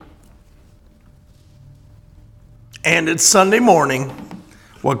And it's Sunday morning.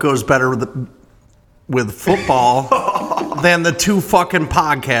 What goes better with football than the two fucking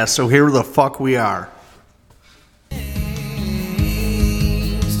podcasts? So here the fuck we are.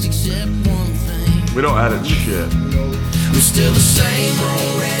 We don't edit shit. We're still the same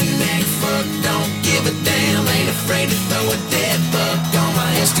old redneck fuck. Don't give a damn. Ain't afraid to throw a dead buck on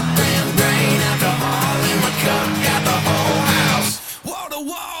my Instagram. Grain alcohol in my cup. Got the whole house wall to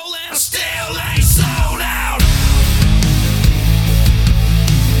wall and still ain't sold out.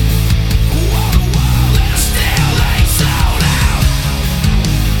 Wall to wall and still ain't sold out.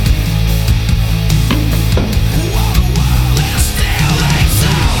 Wall to wall and still ain't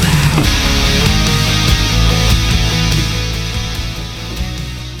sold out.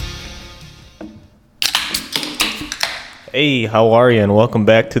 Hey, how are you? And welcome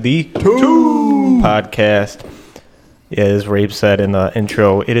back to the podcast. Yeah, as Rape said in the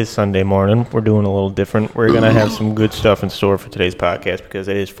intro, it is Sunday morning. We're doing a little different. We're going to have some good stuff in store for today's podcast because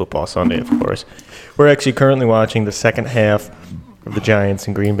it is football Sunday, of course. We're actually currently watching the second half of the Giants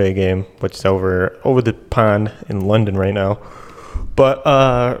and Green Bay game, which is over the pond in London right now. But,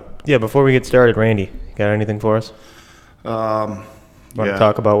 yeah, before we get started, Randy, you got anything for us? Want to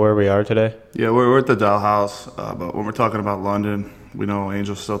talk about where we are today? Yeah, we're at the Doll House, but when we're talking about London, we know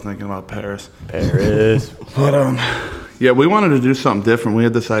Angel's still thinking about Paris. But, yeah, we wanted to do something different. We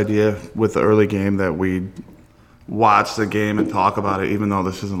had this idea with the early game that we'd watch the game and talk about it, even though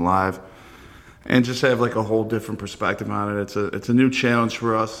this isn't live, and just have like a whole different perspective on it. It's a new challenge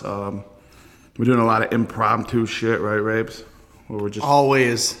for us. We're doing a lot of impromptu shit, right, Rapes? Where we're just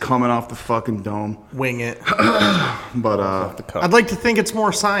Always coming off the fucking dome. wing it. But I'd like to think it's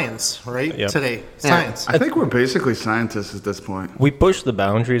more science, right? Yep. Today. Science. I think we're basically scientists at this point. We push the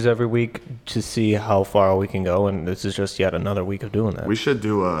boundaries every week to see how far we can go, and this is just yet another week of doing that. We should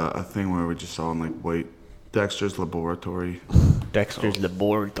do a thing where we just all like wait. Dexter's Laboratory. Dexter's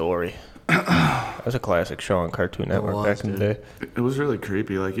Laboratory. That was a classic show on Cartoon Network back in the day. It was really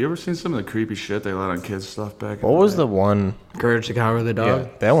creepy. Like, you ever seen some of the creepy shit they let on kids stuff back? What was the one? Courage the Cowardly Dog? Yeah,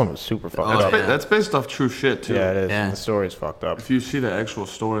 that one was super fucked up. That's based off true shit too. Yeah, it is. Yeah. The story's fucked up. If you see the actual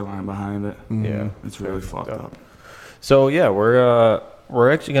storyline behind it, Yeah, it's really fucked up. So yeah,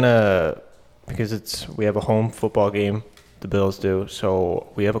 we're actually gonna, because we have a home football game. The Bills do.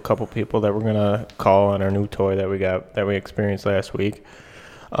 So we have a couple people that we're gonna call on our new toy that we experienced last week.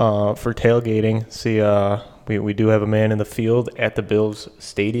 For tailgating, we do have a man in the field at the Bills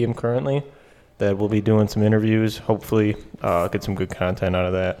Stadium currently that will be doing some interviews. Hopefully, get some good content out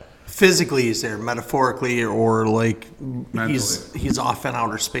of that. Physically, he's there. Metaphorically, or like Mentally. he's off in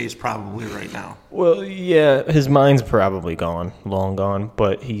outer space probably right now. Well, yeah, his mind's probably gone, long gone,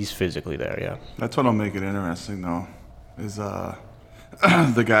 but he's physically there. Yeah. That's what'll make it interesting, though, is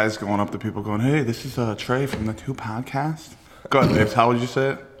the guys going up to people going, "Hey, this is Trey from the Two Podcast." Go ahead, Dave. How would you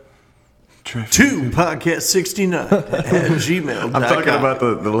say it? Trey from Two podcast 69 at gmail.com. I'm talking about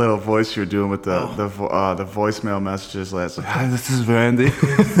the little voice you were doing with the voicemail messages last week. Hi, this is Randy.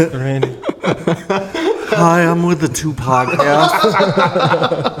 Randy. Hi, I'm with the Two Podcasts.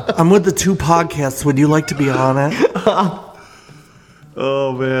 I'm with the Two Podcasts. Would you like to be on it?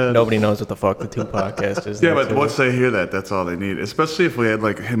 Oh, man. Nobody knows what the fuck the Two Podcast is. Yeah, there, but too. once they hear that, that's all they need. Especially if we had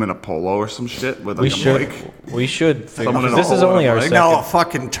like him in a polo or some shit with like we should figure, Someone in a this is hole only in a our mic. second. No, a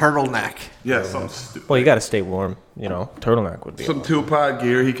fucking turtleneck. Yeah, something stupid. Well, you got to stay warm. You know, turtleneck would be Some Tupac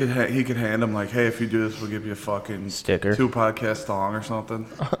gear he could hand him like, hey, if you do this, we'll give you a fucking Sticker. Two Podcast thong or something.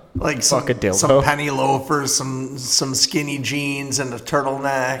 Like some dildo. some penny loafers, some skinny jeans, and a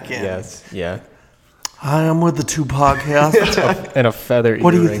turtleneck. And Yes, yeah. Hi, I'm with the Two Podcasts. And a feather What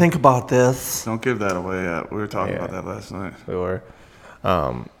do you earring. think about this? Don't give that away yet. We were talking Yeah. about that last night. We were.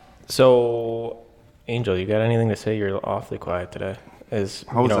 So, Angel, you got anything to say? You're awfully quiet today.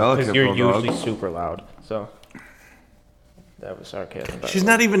 How was Alec, because you're Bulldog? usually super loud. So, that was sarcasm. by the She's way.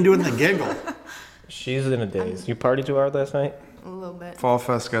 not even doing the giggle. She's in a daze. You partied too hard last night? A little bit. Fall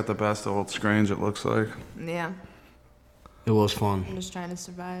Fest got the best of Old Scrange, it looks like. Yeah. It was fun. I'm just trying to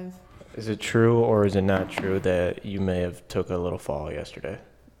survive. Is it true or is it not true that you may have took a little fall yesterday?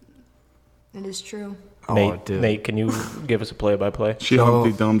 It is true. Nate, dude. Nate, can you give us a play-by-play? She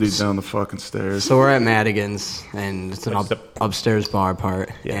Humpty Dumpty down the fucking stairs. So we're at Madigan's, and it's an What's the- upstairs bar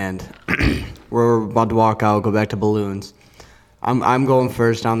part, Yeah. and we're about to walk out, go back to balloons. I'm going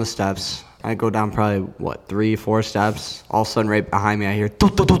first down the steps. I go down probably, 3-4 steps. All of a sudden, right behind me, I hear... I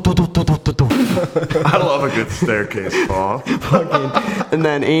love a good staircase fall. And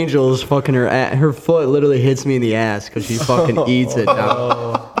then Angel's fucking her foot literally hits me in the ass because she fucking eats it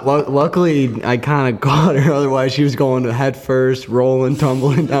down. Luckily, I kind of caught her. Otherwise, she was going head first, rolling,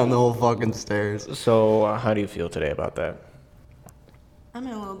 tumbling down the whole fucking stairs. So, how do you feel today about that? I'm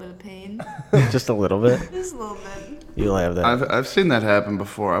in a little bit of pain. Just a little bit? Just a little bit. You'll have that. I've seen that happen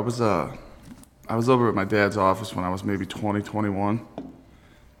before. I was over at my dad's office when I was maybe 20, 21.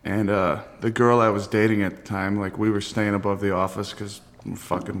 And the girl I was dating at the time, like, we were staying above the office because we're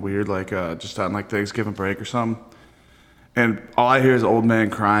fucking weird, like, just on, like, Thanksgiving break or something. And all I hear is old man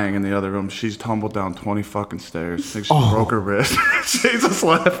crying in the other room. She's tumbled down 20 fucking stairs. I think she broke her wrist. She's just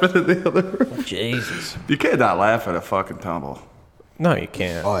laughing in the other room. Jesus. You can't not laugh at a fucking tumble. No, you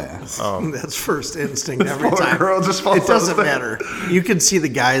can't. Oh, yeah. That's first instinct every Poor time. girl just falls It doesn't down the matter. You can see the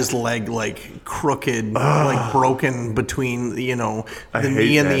guy's leg like crooked, like broken between the I hate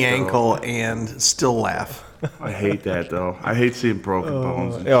knee and the that, ankle, and still laugh. I hate that, though. I hate seeing broken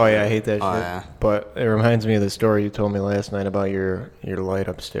bones. and Oh, yeah, I hate that shit. yeah. But it reminds me of the story you told me last night about your light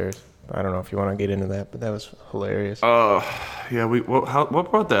upstairs. I don't know if you want to get into that, but that was hilarious. Yeah,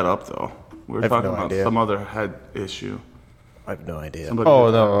 what brought that up, though? We were have talking no about idea. some other head issue. I have no idea. Somebody Oh,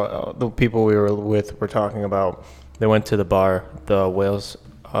 did no. The people we were with were talking about, they went to the bar, the Wales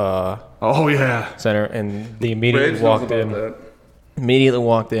Oh, yeah. Center, and they immediately Braves knows walked about in. that. Immediately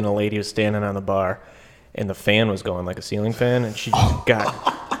walked in, a lady was standing on the bar, and the fan was going like a ceiling fan, and she just got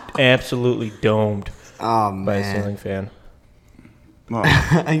absolutely domed Oh, by a man. ceiling fan. Oh,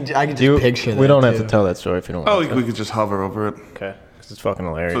 I can just picture that. We don't have too. to tell that story if you don't oh want to. we could just hover over it. Okay, because it's fucking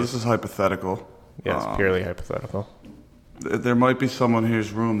hilarious. So this is hypothetical. Yeah, it's purely hypothetical. There might be someone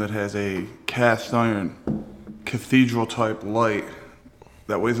here's room that has a cast iron cathedral-type light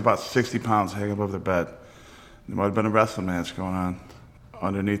that weighs about 60 pounds hanging above their bed. There might have been a wrestling match going on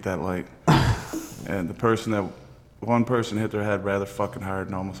underneath that light. And one person hit their head rather fucking hard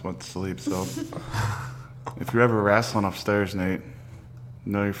and almost went to sleep. So if you're ever wrestling upstairs, Nate,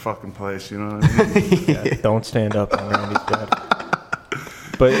 know your fucking place, you know what I mean? Yeah, don't stand up on Randy's bed.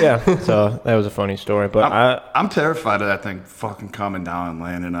 But yeah, so that was a funny story. But I'm terrified of that thing fucking coming down and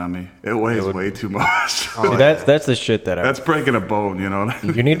landing on me. It weighs way too much. see, that's the shit that That's breaking a bone, you know what I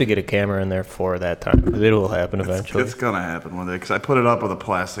mean? you need to get a camera in there for that time. 'Cause it will happen eventually. It's gonna happen one day because I put it up with a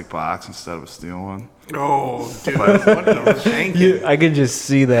plastic box instead of a steel one. Oh, dude, what a thinking. I can just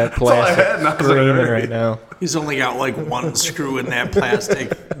see that all I plastic had, and I was screaming like, right now. He's only got like one screw in that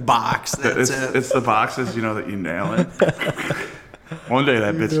plastic box. That's it. It's the boxes, you know, that you nail it. One day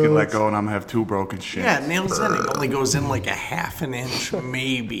that bitch can let go and I'm gonna have two broken shins. Yeah, it nails in. It only goes in like a half an inch,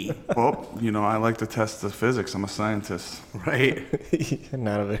 maybe. Well, you know, I like to test the physics. I'm a scientist. Right?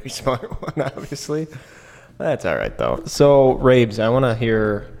 Not a very smart one, obviously. That's all right, though. So, Rabes, I want to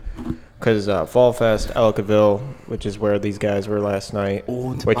hear, because Fall Fest, Ellicottville, which is where these guys were last night,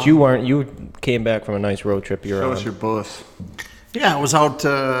 but you weren't. You came back from a nice road trip you were Show on. us your bus. Yeah, I was out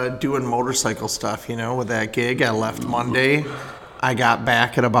doing motorcycle stuff, with that gig. I left Monday. I got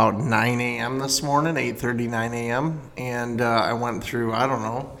back at about 9 a.m. this morning, 8:30, 9 a.m. And I went through,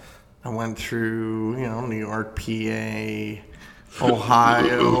 New York, PA,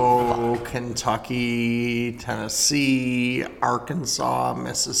 Ohio, Kentucky, Tennessee, Arkansas,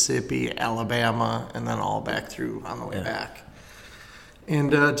 Mississippi, Alabama, and then all back through on the way back.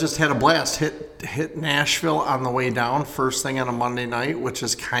 And just had a blast. Hit Nashville on the way down, first thing on a Monday night, which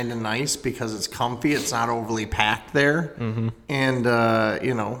is kind of nice because it's comfy. It's not overly packed there. Mm-hmm. And,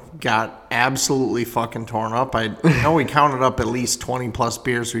 got absolutely fucking torn up. I know we counted up at least 20-plus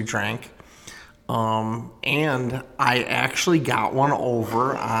beers we drank. And I actually got one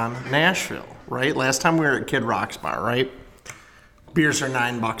over on Nashville, right? Last time we were at Kid Rock's bar, right? Beers are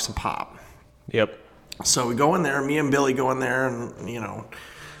 $9 a pop. Yep. So we go in there, me and Billy go in there,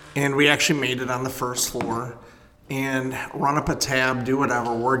 and we actually made it on the first floor and run up a tab, do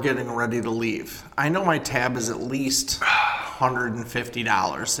whatever. We're getting ready to leave. I know my tab is at least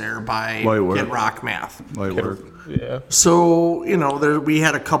 $150 there by Light work. Kid Rock math. Light work. Yeah. So, we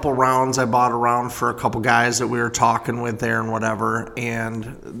had a couple rounds. I bought a round for a couple guys that we were talking with there and whatever,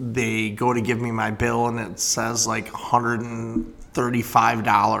 and they go to give me my bill, and it says like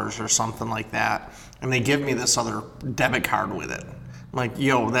 $135 or something like that. And they give me this other debit card with it. I'm like,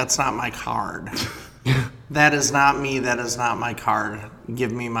 yo, that's not my card. That is not me. That is not my card.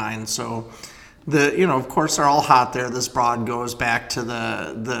 Give me mine. So, of course, they're all hot there. This broad goes back to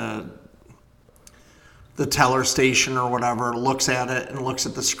the teller station or whatever, looks at it and looks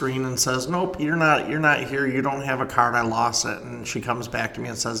at the screen and says, nope, you're not here. You don't have a card. I lost it. And she comes back to me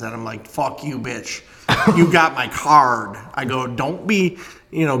and says that. I'm like, fuck you, bitch. You got my card. I go, don't be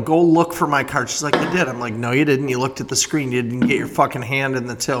go look for my card. She's like, I did. I'm like, no, you didn't. You looked at the screen. You didn't get your fucking hand in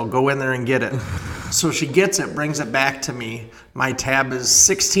the till. Go in there and get it. So she gets it, brings it back to me. My tab is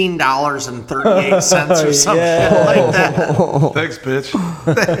 $16.38 or some shit like that. Thanks, bitch.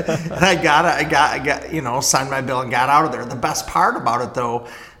 And I got, signed my bill and got out of there. The best part about it, though,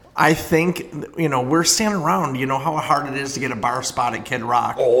 I think, we're standing around. You know how hard it is to get a bar spot at Kid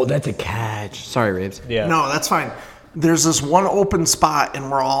Rock. Oh, that's a catch. Sorry, Rabes. Yeah. No, that's fine. There's this one open spot, and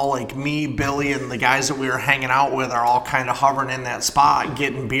we're all like me, Billy, and the guys that we were hanging out with are all kind of hovering in that spot,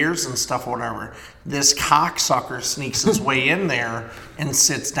 getting beers and stuff, whatever. This cocksucker sneaks his way in there and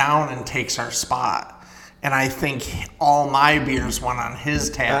sits down and takes our spot. And I think all my beers went on his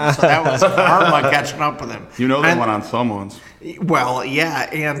tab, so that was karma catching up with him. They went on someone's. Well, yeah,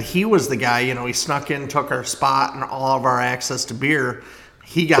 and he was the guy, he snuck in, took our spot and all of our access to beer.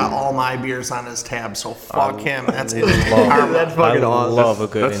 He got all my beers on his tab, so fuck him. That's karma. That's fucking awesome. Love a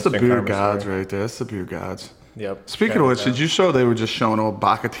good That's the instant beer karma gods story. right there. That's the beer gods. Yep. Speaking of which, did you show they were just showing old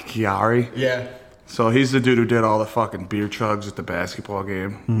Bakati Chiari? Yeah. So he's the dude who did all the fucking beer chugs at the basketball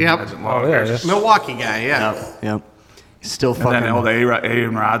game. Yep. Oh, yeah. Milwaukee guy, yeah. Yep. He's still And fucking. then old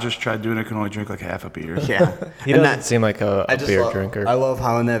Aaron Rodgers tried doing it, could only drink like half a beer. Yeah. He And doesn't seem like a beer love, drinker. I love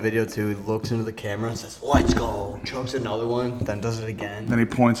how in that video too, he looks into the camera and says, "Let's go." Chugs another one, then does it again. Then he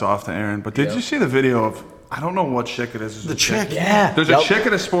points off to Aaron. But did you see the video of, I don't know what chick it is. The chick. Yeah. There's a chick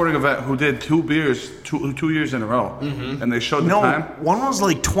at a sporting event who did 2 beers 2 years in a row. And they showed the No, time. one was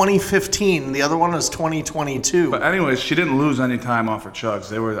like 2015. The other one was 2022. But anyways, she didn't lose any time off her chugs.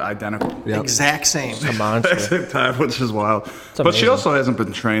 They were identical. Exact same. a monster. Same time, which is wild. But she amazing. also hasn't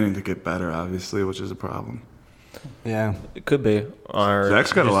been training to get better, obviously, which is a problem. Yeah. It could be. Or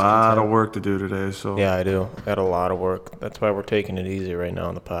Zach's got a just- lot of work to do today, so Yeah, I do. I got a lot of work. That's why we're taking it easy right now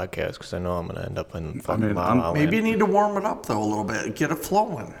on the podcast, because I know I'm going to end up in fucking La La Maybe you Land. need to warm it up, though, a little bit. Get it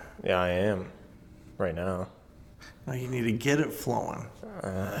flowing. Yeah, I am. Right now. No, you need to get it flowing.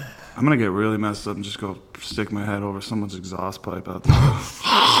 I'm gonna get really messed up and just go stick my head over someone's exhaust pipe out there.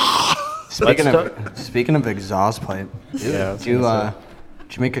 Speaking of exhaust pipe, Yeah, I was did you gonna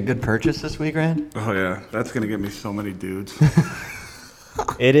did you make a good purchase this week, Rand? Oh yeah, that's gonna get me so many dudes.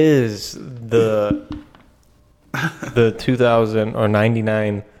 It is the 2000 or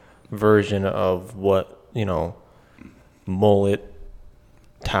 99 version of what, mullet,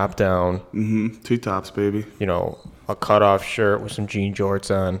 top down, T-tops, baby. a cutoff shirt with some jean jorts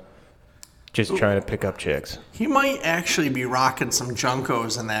on, just trying to pick up chicks. He might actually be rocking some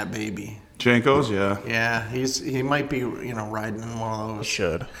Junkos in that baby. Jankos, yeah. Yeah, he might be, riding in one of those,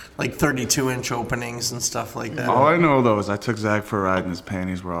 Should. like 32-inch openings and stuff like that. All I know though is I took Zach for a ride and his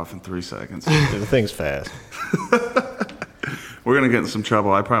panties were off in 3 seconds. The thing's fast. We're gonna get in some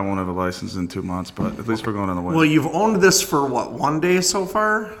trouble. I probably won't have a license in 2 months, but at least we're going on the way. Well, you've owned this for, what, 1 day so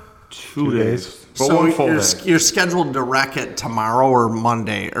far? 2 days. But So one full you're, day. you're scheduled to wreck it tomorrow or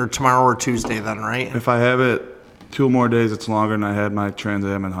Monday, or tomorrow or Tuesday then, right? If I have it 2 more days, it's longer than I had my Trans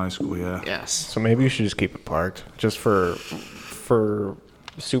Am in high school, yeah. Yes. So maybe you should just keep it parked, just for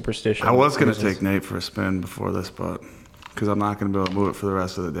superstition. I was gonna reasons. take Nate for a spin before this, but because I'm not gonna be able to move it for the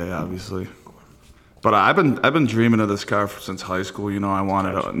rest of the day, obviously. But I've been dreaming of this car since high school. I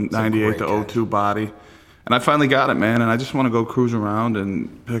wanted a 98 to 02 body, and I finally got it, man. And I just want to go cruise around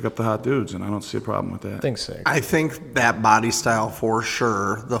and pick up the hot dudes, and I don't see a problem with that. I think sick. I think that body style for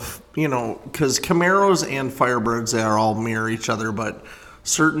sure. Because Camaros and Firebirds, they are all mirror each other, but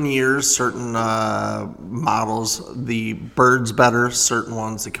certain years, certain models, the Bird's better. Certain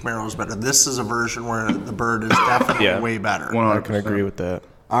ones, the Camaro's better. This is a version where the Bird is definitely way better. I can agree with that.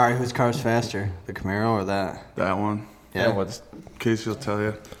 All right, whose car's faster, the Camaro or that? That one. Yeah, what's Casey will tell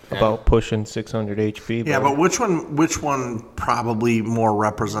you. about pushing 600 HP. Yeah, but which one probably more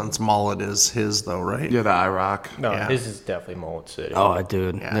represents mullet is his though, right? Yeah, the IROC. No, Yeah. his is definitely mullet city. Oh,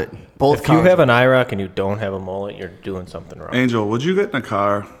 dude. Yeah. Both If cars. you have an IROC and you don't have a mullet, you're doing something wrong. Angel, would you get in a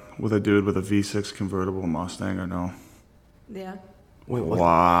car with a dude with a V6 convertible Mustang or no? Yeah. Wait, what?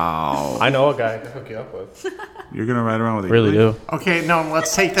 Wow. I know a guy to hook you up with. You're gonna ride around with a Really do. Okay, no,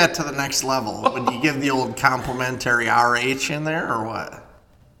 let's take that to the next level. Would you give the old complimentary RH in there or what?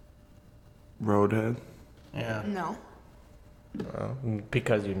 Roadhead. Yeah. No.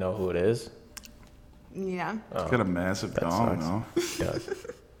 Because you know who it is. Yeah. It's got a massive dong, sucks. no? Yeah.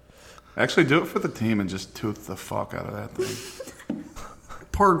 Actually, do it for the team and just tooth the fuck out of that thing.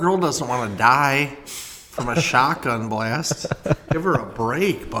 Poor girl doesn't want to die from a shotgun blast. Give her a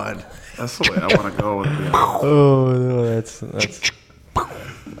break, bud. That's the way I want to go with it. Oh, no, that's.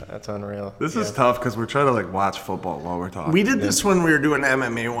 That's unreal. This is tough because we're trying to like watch football while we're talking. We did this when we were doing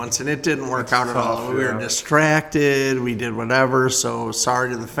MMA once, and it didn't work out at all. tough, We were yeah. distracted. We did whatever. So sorry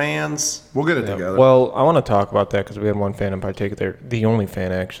to the fans. We'll get it together. Well, I want to talk about that because we had one fan in particular, the only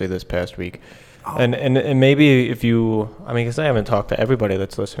fan actually this past week. And maybe if you, I mean, because I haven't talked to everybody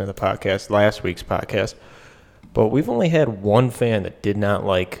that's listening to the podcast, last week's podcast, but we've only had one fan that did not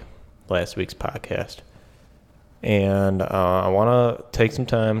like last week's podcast. And I want to take some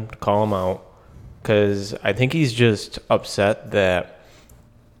time to call him out because I think he's just upset that,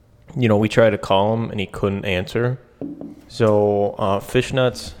 we tried to call him and he couldn't answer. So,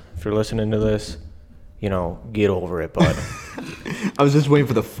 Fishnuts, if you're listening to this, get over it, bud. I was just waiting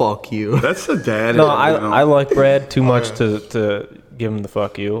for the fuck you. That's the dad. No, I like Brad too much to give him the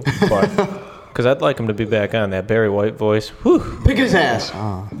fuck you, but because I'd like him to be back on that Barry White voice. Whew. Pick his ass.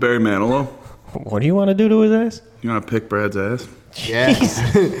 Barry Manilow. What do you want to do to his ass? You want to pick Brad's ass? Yeah.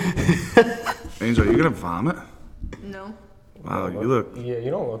 Angel, are you gonna vomit? No. Wow, you look. Yeah,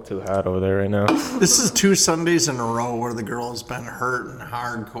 you don't look too hot over there right now. This is 2 Sundays in a row where the girl has been hurting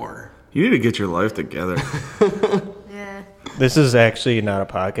hardcore. You need to get your life together. Yeah. This is actually not a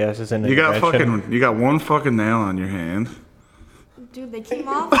podcast. It's an You got intervention. you got one fucking nail on your hand. Dude, they came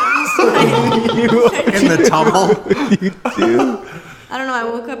off last night. In the tumble. I don't know. I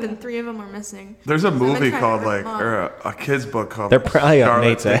woke up and 3 of them were missing. There's a I've been movie trying to called rip them off. or a kid's book called. They're probably on Scarlet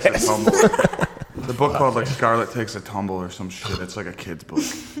Nate's Takes a ass. Tumble. The book called Scarlet Takes a Tumble or some shit. It's like a kid's book.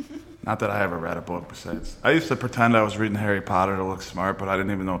 Not that I ever read a book besides. I used to pretend I was reading Harry Potter to look smart, but I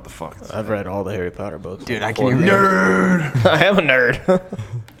didn't even know what the fuck it said. I've read all the Harry Potter books. Dude, I can't even. Nerd. I am a nerd.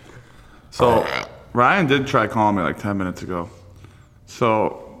 So Ryan did try calling me like 10 minutes ago.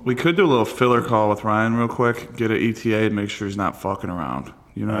 So we could do a little filler call with Ryan real quick, get an ETA and make sure he's not fucking around.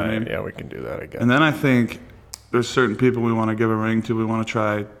 You know what I mean? Yeah, we can do that again. And then I think there's certain people we want to give a ring to. We want to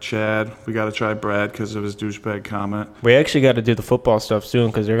try Chad. We got to try Brad because of his douchebag comment. We actually got to do the football stuff soon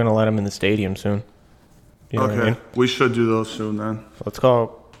because they're going to let him in the stadium soon. You know what I mean? We should do those soon then. Let's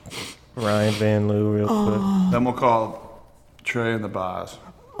call Ryan Van Loo real quick. Then we'll call Trey and the Boz.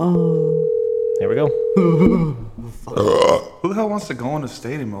 Here we go. Who the hell wants to go in the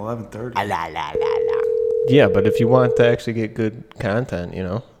stadium at 11:30? Yeah, but if you want to actually get good content,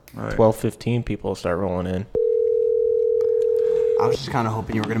 Right. 12:15 people will start rolling in. I was just kind of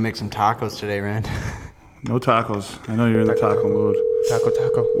hoping you were going to make some tacos today, Rand. No tacos. I know you're in the taco mood.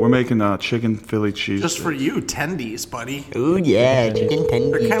 Taco. We're making chicken Philly cheese. Just for you, tendies, buddy. Ooh, yeah. Chicken They're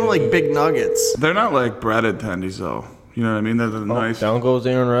tendies. kind of like big nuggets. They're not like breaded tendies though. You know what I mean? They're the nice, Down goes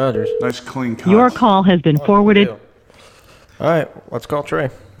Aaron Rodgers. nice clean cuts. Your call has been forwarded. All right, let's call Trey.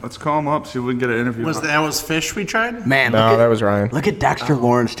 Let's call him up, see if we can get an interview. Was fish we tried? Man, No, that was Ryan. look at Dexter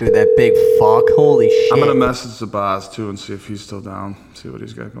Lawrence, dude. That big fuck. Holy shit. I'm gonna message the boss too and see if he's still down. See what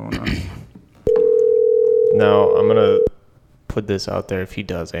he's got going on. No, I'm going to put this out there. If he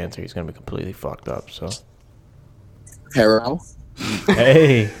does answer, he's going to be completely fucked up. So, Hello.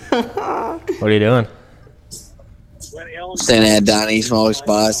 hey, what are you doing? Standing at Donnie's Smoke's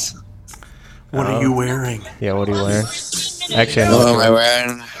boss. What are you wearing? Yeah, what are you wearing? Actually, I know What am what I you're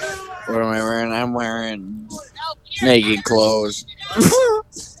wearing? What am I wearing? I'm wearing naked clothes.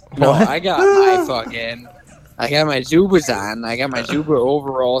 No, I got my Zubas on. I got my Zuba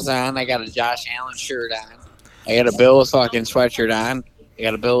overalls on. I got a Josh Allen shirt on. I got a Bills fucking sweatshirt on. I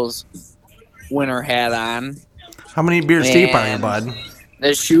got a Bills winter hat on. How many beers deep are you, And bud?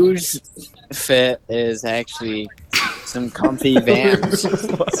 The shoes fit is actually some comfy Vans.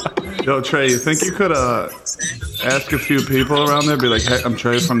 Yo, Trey, you think you could ask a few people around there? Be like, hey, I'm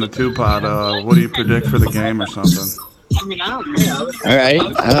Trey from the Two Pod. What do you predict for the game or something? All right.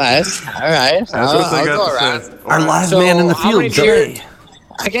 I'll That's what they go got to around. say. Our live So, man in the how field, many Trey.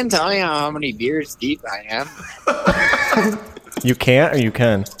 I can tell you how many beers deep I am. You can't or you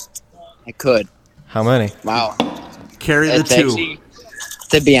can? I could. How many? Wow. Carry the It's two. actually,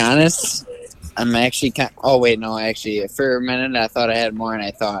 to be honest, I'm actually oh wait, no, actually, for a minute I thought I had more, and I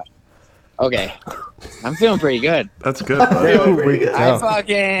thought, okay, I'm feeling pretty good. That's good. Buddy.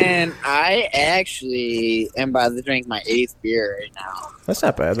 I actually am about to drink my 8th beer right now. That's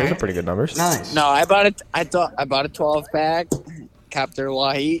not bad. Those are pretty good numbers. Nice. No, I bought it. I bought a 12 pack, kept her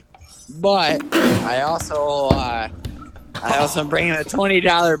light, but I also am bringing a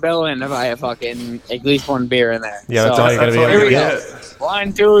 $20 bill in to buy a fucking at least one beer in there. Yeah, that's all you gotta That's be all able you to Here we get. go.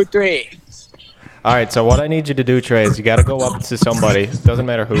 1, 2, 3. All right, so what I need you to do, Trey, is you got to go up to somebody. Doesn't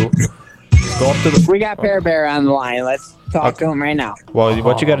matter who. Just go up to the. We got Pear Bear on the line. Let's talk to him right now. Well,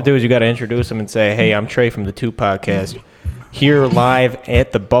 what you got to do is you got to introduce him and say, "Hey, I'm Trey from the Two Podcast. Here live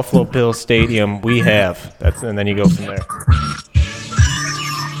at the Buffalo Bills Stadium, we have." And then you go from there.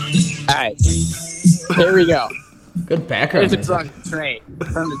 right. Here we go. Good background. There's a fucking Trey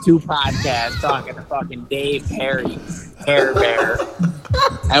from the 2 podcast talking to fucking Dave Perry, Hair Bear.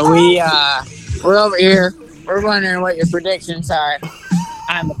 And we're over here. We're wondering what your predictions are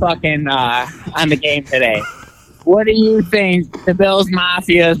on the fucking, on the game today. What do you think the Bills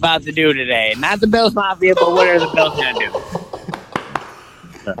Mafia is about to do today? Not the Bills Mafia, but what are the Bills going to do?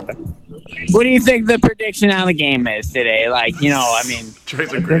 What do you think the prediction on the game is today? Like, you know, I mean...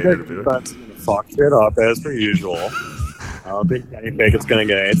 Trey's a great interview. Fuck shit up as per usual. I don't think it's going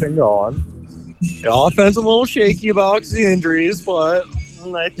to get anything going. The offense a little shaky about the injuries, but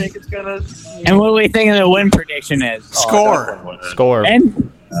I think it's going to... And what do we think the win prediction is? Score.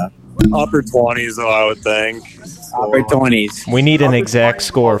 And upper 20s, though, I would think. upper 20s. We need an exact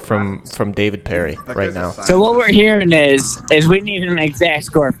score from David Perry right now. So what we're hearing is we need an exact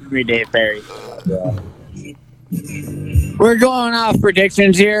score from you, Dave Perry. Yeah. We're going off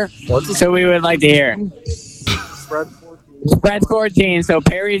predictions here, so we would like to hear. Spread 14, so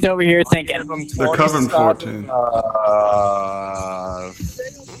Perry's over here thinking. They're covering 14.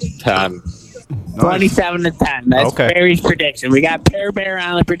 10. 27 to 10. That's Okay. Perry's prediction. We got Pear Bear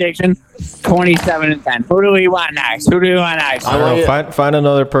on the prediction. 27 to 10. Who do we want next? I don't know. Find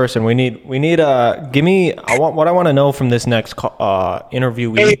another person. We need. Give me. What I want to know from this next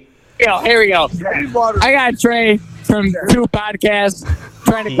interview. Here we go. I got Trey from 2 podcasts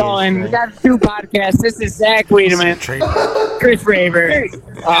trying to call in. We got 2 podcasts. This is Zach Wiedemann, Chris Raver,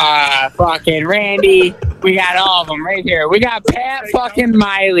 fucking Randy. We got all of them right here. We got Pat fucking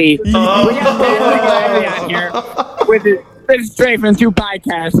Miley. We got Patrick Miley on here with this is Trey from 2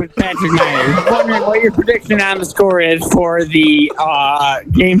 podcasts with Patrick Miley. Wondering what your prediction on the score is for the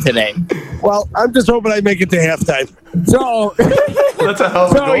game today. Well, I'm just hoping I make it to halftime. So, That's a hell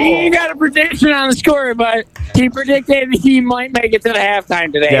of a goal. he ain't got a prediction on the score, but he predicted he might make it to the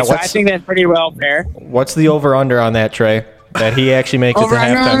halftime today. Yeah, so I think that's pretty well fair. What's the over/under on that, Trey? That he actually makes it to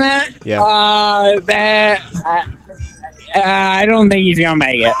Over-under halftime. on that? Yeah. I don't think he's gonna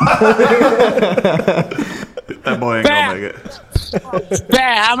make it. That boy ain't gonna make it.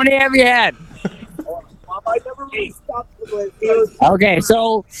 Pat, how many have you had? Okay,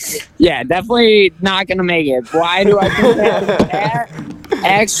 so yeah, definitely not gonna make it. Why do I think that?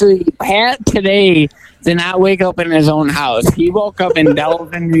 Pat today did not wake up in his own house. He woke up in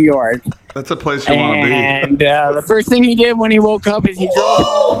Delvin, New York. That's a place you want to be. And the first thing he did when he woke up is he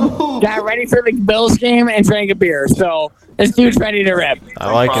drove home, got ready for the Bills game, and drank a beer. So this dude's ready to rip.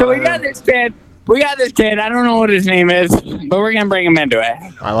 I like So it. we got this kid. I don't know what his name is, but we're gonna bring him into it.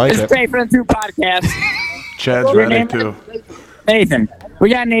 I like This is it. Trey from the 2 podcasts. Chad's Your ready name? too. Nathan. We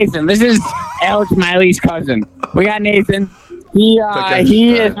got Nathan. This is Alex Miley's cousin. We got Nathan. He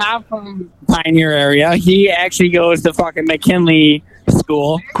is not from Pioneer area. He actually goes to fucking McKinley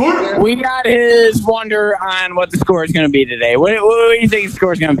School. We got his wonder on what the score is going to be today. What do you think the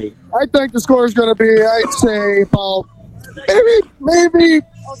score is going to be? I think the score is going to be, I'd say, about maybe,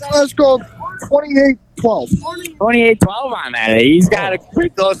 let's go 28-12. 28-12 on that. He's got a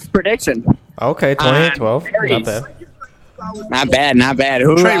pretty close prediction. Okay, 28-12. Perry's. Not bad. Not bad.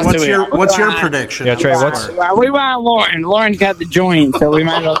 Who Trey, else what's do we your want? what's your prediction? Yeah, Trey, what's Well, we want Lauren. Lauren's got the joint, so we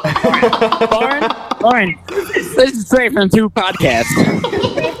might as well. Lauren, this is Trey from 2 podcasts.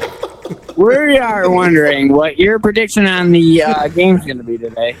 We are wondering what your prediction on the game's going to be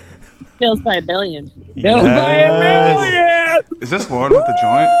today. Bills by a billion. Bills by a million! Is this Lauren with the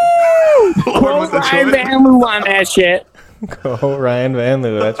joint? Lauren with the Ryan joint? Van Loo on that shit. Go Ryan Van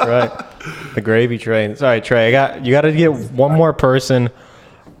Loo. That's right. The gravy train. Sorry, Trey. You got to get one more person,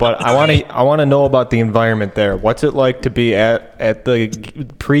 but I want to know about the environment there. What's it like to be at the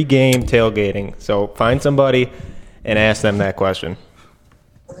pre-game tailgating? So find somebody and ask them that question.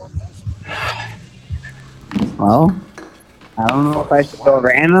 Well, I don't know if I should go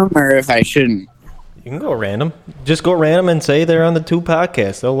random or if I shouldn't. You can go random. Just go random and say they're on the 2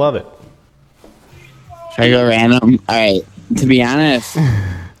 podcasts. They'll love it. Should I go random? All right. To be honest,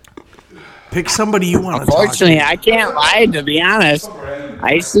 Pick somebody you want to talk unfortunately, to. I can't lie. To be honest,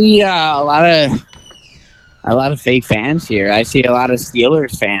 I see a lot of fake fans here. I see a lot of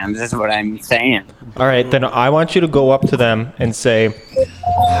Steelers fans. That's what I'm saying. All right, then I want you to go up to them and say,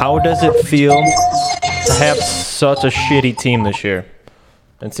 how does it feel to have such a shitty team this year?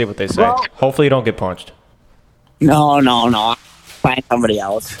 And see what they say. Well- Hopefully you don't get punched. No. Find somebody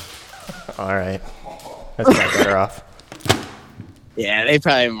else. All right. That's not better off. Yeah, they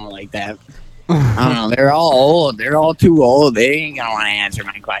probably won't like that. I don't know. They're all old. They're all too old. They ain't gonna want to answer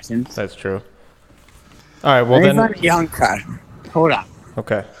my questions. That's true. All right, well Let me then. find a young cut. Hold on.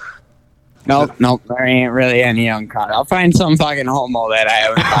 Okay. Nope. There ain't really any uncut. I'll find some fucking homo that I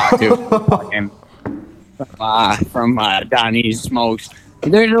haven't talked to from Donnie's Smokes.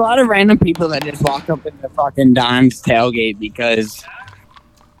 There's a lot of random people that just walk up into fucking Don's tailgate because,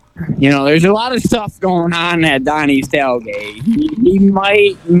 there's a lot of stuff going on at Donnie's tailgate. He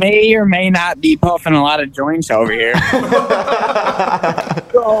may or may not be puffing a lot of joints over here.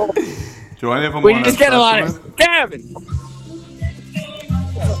 So, do any of them we want just to get a lot of Gavin.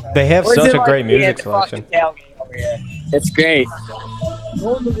 They have What's such it a like great to be music at the selection. fucking tailgate over here? It's great.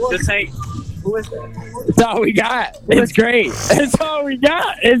 Just say, who is that? That's all we got. It's great. That's all we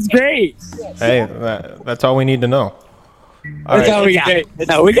got. It's great. Hey, that's all we need to know. That's all we got.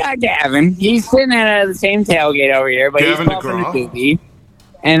 No, we got Gavin. He's sitting at the same tailgate over here, but Gavin he's puffing a DeGraw. doobie.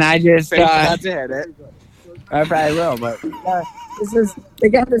 And I just, That's it. I probably will, but they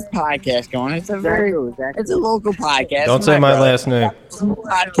got this podcast going. It's a local podcast. Don't say my last name.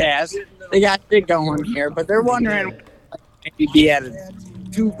 Podcast. They got shit going here, but they're wondering maybe be at a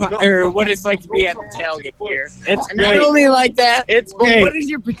or what it's like to be at the tailgate here. It's not only like that. It's great. What is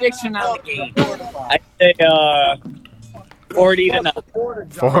your prediction on the game? I say 40 to nothing.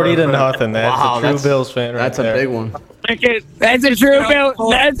 40 to nothing. That's Wow, a true that's- Bills fan right That's a there. big one. That's a true Bill.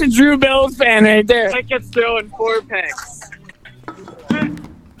 That's a true Bills fan right there. Tickets throwing 4-packs.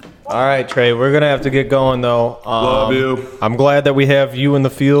 All right, Trey, we're going to have to get going, though. Love you. I'm glad that we have you in the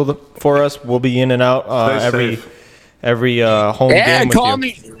field for us. We'll be in and out Stay safe. every home Yeah, game with call you.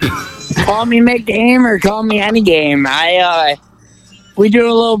 me. Call me mid-game or call me any game. We do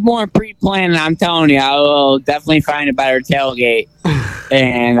a little more pre-planning. I'm telling you, I will definitely find a better tailgate,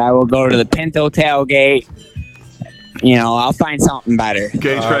 and I will go to the Pinto tailgate. I'll find something better.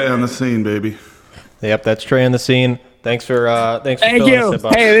 Gay Trey on the scene, baby. Yep, that's Trey on the scene. Thanks for Thank filling you. us in,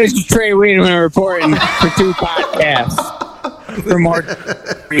 Bob. Hey, this is Trey Wiedemann reporting for 2 podcasts from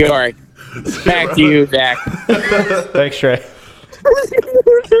New York. Back to you, Zach. Thanks, Trey.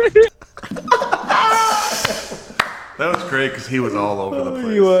 That was great because he was all over the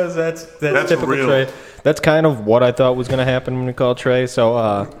place. He was. That's typical real. Trey. That's kind of what I thought was going to happen when we called Trey. So,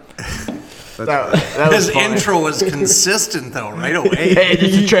 That was His funny. intro was consistent, though, right away. Hey,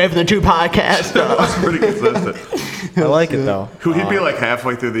 this is Trey from the 2 podcast. That was pretty consistent. I like it, though. He'd be like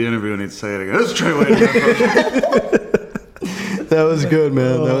halfway through the interview and he'd say it again. This is Trey Wiedemann. That was good,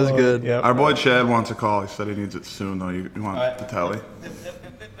 man. That was good. Yep. Our boy Chad wants a call. He said he needs it soon, though. You want the telly?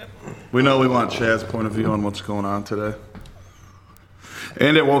 We know we want Chad's point of view on what's going on today.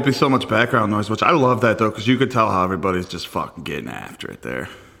 And it won't be so much background noise, which I love that, though, because you could tell how everybody's just fucking getting after it there.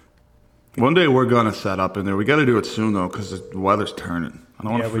 One day we're going to set up in there. We got to do it soon, though, because the weather's turning. I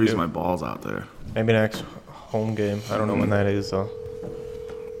don't want to Yeah, we freeze do. my balls out there. Maybe next home game. I don't know when that is, though.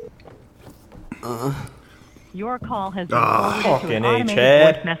 Your call has been Ah, forwarded to an fucking automated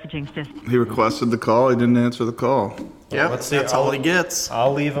Chad. voice messaging system. He requested the call. He didn't answer the call. Yep, Let's see. that's all he gets.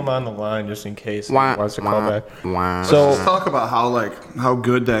 I'll leave him on the line just in case he Wah, wants to call wah, back. wah. So, Let's talk about how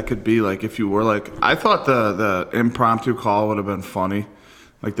good that could be. Like if you were like, I thought the impromptu call would have been funny.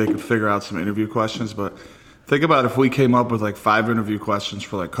 Like they could figure out some interview questions, but think about if we came up with like 5 interview questions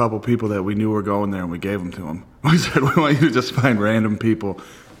for like a couple people that we knew were going there and we gave them to them. We said we want you to just find random people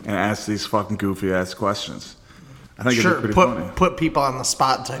and ask these fucking goofy ass questions. I think Sure, it'd be pretty funny. put people on the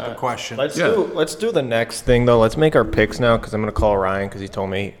spot type of question. let's do the next thing, though. Let's make our picks now because I'm going to call Ryan because he told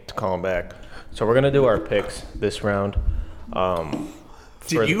me to call him back. So we're going to do our picks this round. for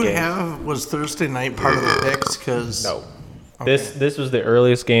Did the you games. was Thursday night part of the picks? Because No. This was the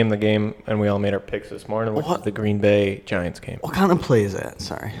earliest game, and we all made our picks this morning, which was the Green Bay Giants game. What kind of play is that?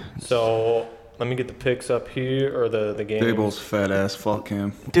 Sorry. So let me get the picks up here, or the game. Dable's fat ass. Fuck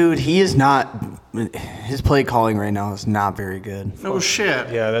him. Dude, he is not. His play calling right now is not very good. no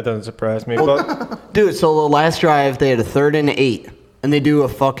shit. Yeah, that doesn't surprise me. But Dude, so the last drive, they had a 3rd and 8. And they do a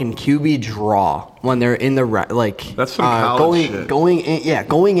fucking QB draw when they're in the That's some college shit.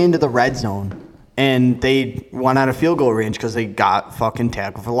 going into the red zone, and they went out of field goal range because they got fucking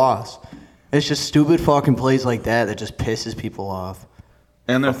tackled for loss. It's just stupid fucking plays like that just pisses people off.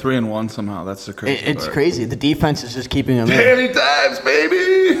 And they're 3-1 somehow. That's the crazy It's part. crazy. The defense is just keeping them in. Danny Dimes,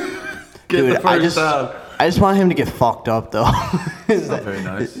 baby. Get Dude, the first down. I just want him to get fucked up though. That's not very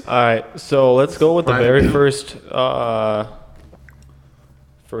nice. all right, so let's go with the Right. very first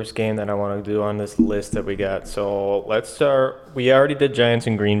game that I want to do on this list that we got. So let's start. We already did Giants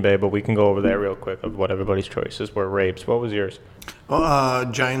and Green Bay, but we can go over that real quick of what everybody's choices were. Rapes, what was yours?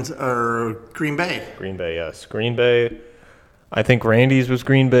 Giants or Green Bay. Green Bay, yes. Green Bay. I think Randy's was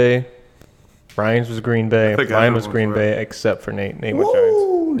Green Bay. Ryan's was Green Bay. I think Mine was everyone's Green right. Bay, except for Nate. Nate was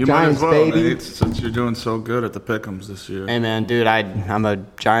Giants. You Giants, might as well, baby. Nate, since you're doing so good at the pick'ems this year. Hey, man, dude, I'm a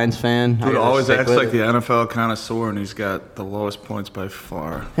Giants fan. I Dude gotta always stick acts with like it. the NFL connoisseur, and he's got the lowest points by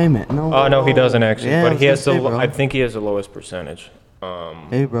far. Hey, man, no. Oh no, he doesn't actually. Yeah, I but was he has gonna the. say, bro. I think he has the lowest percentage.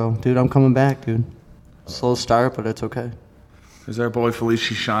 Hey, bro, dude, I'm coming back, dude. Slow start, but it's okay. There's our boy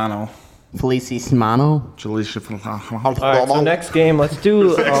Feliciano. Felici Smano. All right, so next game, let's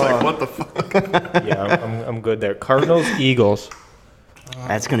do. Like, what the fuck? Yeah, I'm good there. Cardinals, Eagles.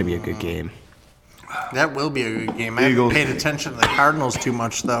 That's gonna be a good game. That will be a good game. I Eagles. haven't paid attention to the Cardinals too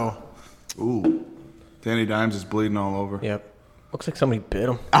much, though. Ooh. Danny Dimes is bleeding all over. Yep. Looks like somebody bit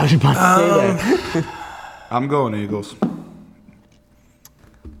him. I was about to say that. I'm going Eagles.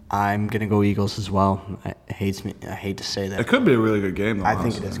 I'm gonna go Eagles as well. I hate to say that. It could be a really good game, though. I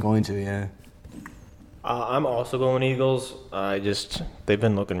think it honestly. is going to, yeah. I'm also going Eagles. They've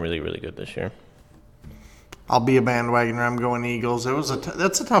been looking really, really good this year. I'll be a bandwagoner. I'm going Eagles.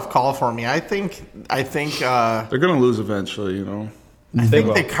 That's a tough call for me. I think They're going to lose eventually, you know. I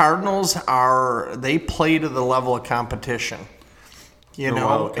think the Cardinals they play to the level of competition. You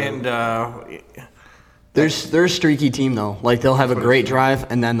know, and They're a streaky team though. Like they'll have a great drive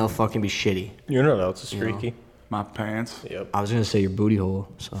and then they'll fucking be shitty. You know that's a streaky. My pants. Yep. I was gonna say your booty hole.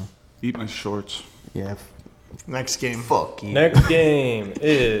 So Eat my shorts. yeah. next game. Fuck you. Next game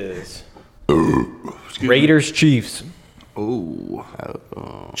is Raiders, Chiefs. Ooh.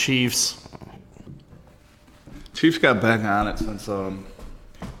 Chiefs. Chiefs got back on it since the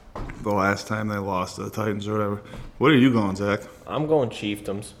last time they lost to the Titans or whatever. What are you going, Zach? I'm going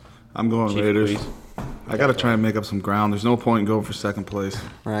Chiefdoms. I'm going Chief, Raiders. please. I got to try and make up some ground. There's no point in going for second place.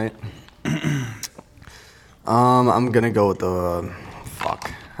 Right. I'm gonna go with the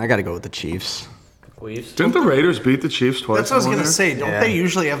I gotta go with the Chiefs. Chiefs. Didn't the Raiders beat the Chiefs twice? That's what I was in one gonna year? say. Don't Yeah. they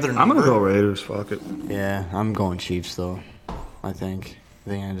usually have their I'm number? going to go Raiders. Fuck it. Yeah, I'm going Chiefs though. I think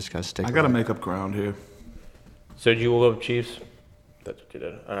I just gotta stick. I got to with it. make up ground here. So you will go Chiefs? That's what you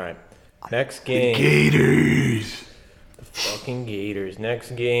did. All right. Next game. Gators. Fucking Gators.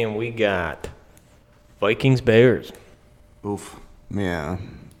 Next game we got Vikings, Bears. Oof. Yeah.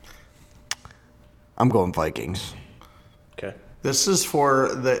 I'm going Vikings. Okay. This is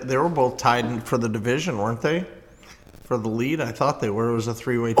they were both tied for the division, weren't they? For the lead, I thought they were. It was a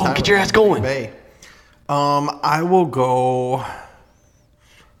three-way tie. get your ass going. Bay. I will go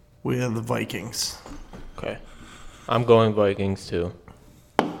with the Vikings. Okay. I'm going Vikings too.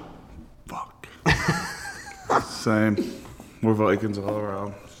 Fuck. Same. We're Vikings all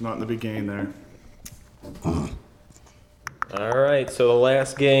around. There's nothing to be gained there. All right. So the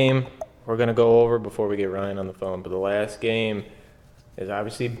last game we're gonna go over before we get Ryan on the phone. But the last game is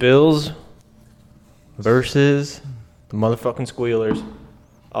obviously Bills versus the motherfucking Squealers.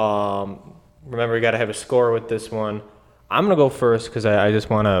 Remember, you got to have a score with this one. I'm gonna go first because I just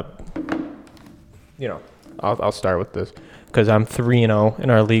want to, I'll start with this because I'm 3-0 in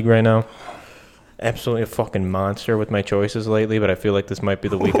our league right now. Absolutely a fucking monster with my choices lately, but I feel like this might be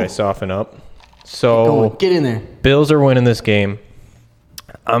the week I soften up. So Get in there. Bills are winning this game.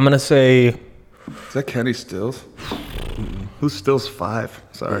 I'm gonna say Is that Kenny Stills? Who's Stills 5?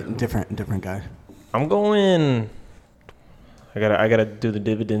 Sorry. Different guy. I'm going. I gotta do the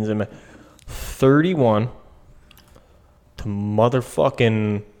dividends in my 31 to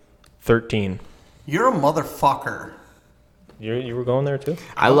motherfucking 13. You're a motherfucker. You were going there too?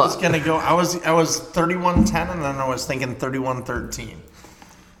 I was gonna go. I was 31-10, and then I was thinking 31-13.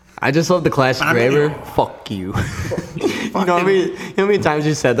 I just love the classic I'm gonna Raver. go- Fuck you. You know how many times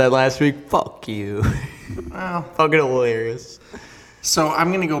you said that last week? Fuck you. Well, Fucking hilarious. so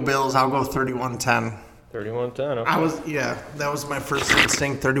I'm gonna go Bills. I'll go 31-10. 31-10. Okay. That was my first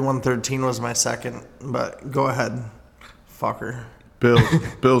instinct. 31-13 was my second. But go ahead, fucker.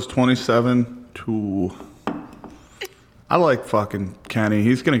 Bills 27-2. I like fucking Kenny.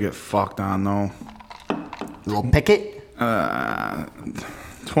 He's going to get fucked on, though. Little Pickett.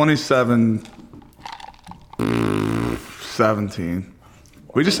 27-17.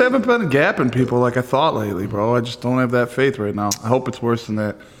 We just haven't been gapping people like I thought lately, bro. I just don't have that faith right now. I hope it's worse than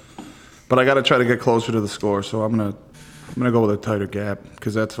that. But I got to try to get closer to the score, so I'm gonna go with a tighter gap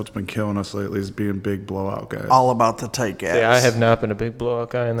because that's what's been killing us lately is being big blowout guys. All about the tight gaps. Yeah, I have not been a big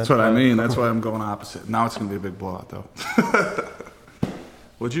blowout guy, and That's what I mean. That's why I'm going opposite. Now it's gonna be a big blowout, though.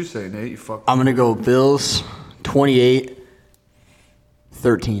 What'd you say, Nate? You fucked. I'm gonna go Bills 28-13.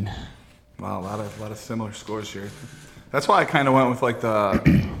 Wow, a lot of similar scores here. That's why I kind of went with like the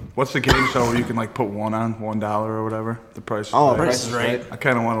what's the game show where you can like put one on $1 or whatever. The Price is Right. Price is Right. I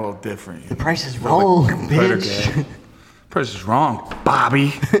kind of went a little different. The price is wrong, Tighter bitch. gap. Price is wrong,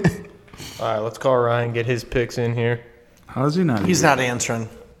 Bobby. All right, let's call Ryan, get his picks in here. How is he not? He's not answering.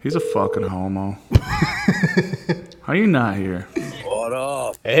 He's a fucking homo. How you not here? What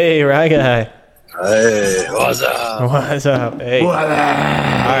up? Hey, Rye Guy. Hey, what's up? What's up? Hey. All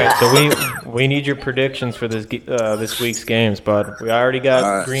right, so we need your predictions for this week's games, bud. We already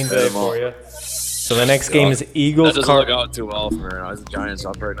got Green Bay for you. So the next game is Eagles. That doesn't look out too well for me right now. Is the Giants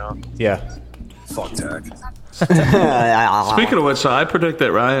up right now? Yeah. Fuck Tech. Speaking of which, so I predict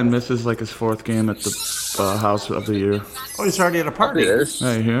that Ryan misses like his 4th game at the House of the Year. Oh, he's already at a party. Yeah,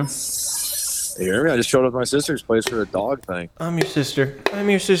 you hear? You hear me? I just showed up at my sister's place for a dog thing. I'm your sister. You're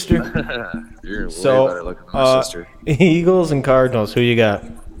way So, better looking than my sister. Eagles and Cardinals. Who you got?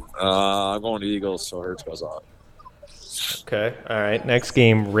 I'm going to Eagles, so Hurts goes off. Okay. All right. Next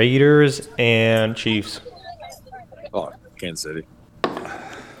game, Raiders and Chiefs. Oh, Kansas City.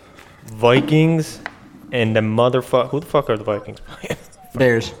 Vikings and the motherfucker. Who the fuck are the Vikings playing?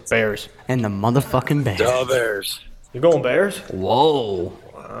 Bears. And the motherfucking Bears. The Bears. You're going Bears? Whoa.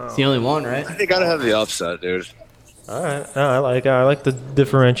 It's the only one, right? They gotta have the upset, dude. All right. No, I like the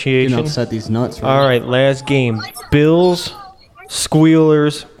differentiation. You can upset these nuts, right? All right. Last game, Bills,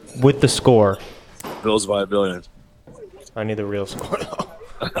 Squealers with the score. Bills by $1 billion. I need the real score.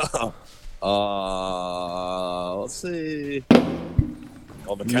 Let's see.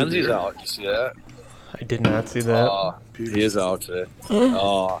 Oh, McKenzie's out. You see that? I did not see that. He is out today.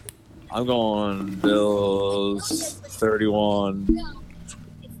 I'm going Bills 31,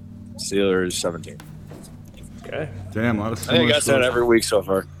 Steelers 17. Okay. Damn, a lot of I think I said every week so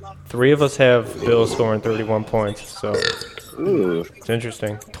far. 3 of us have Bills scoring 31 points, so it's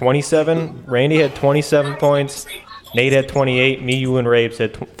interesting. 27. Randy had 27 points. Nate had 28. Me, you, and Rapes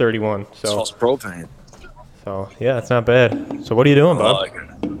had 31. Smells propane. So yeah, it's not bad. So what are you doing, bud?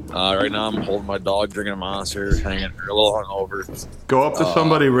 Right now I'm holding my dog, drinking a Monster, hanging a little hungover. Go up to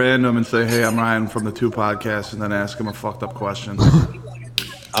somebody random and say, "Hey, I'm Ryan from the 2 podcasts," and then ask him a fucked up question.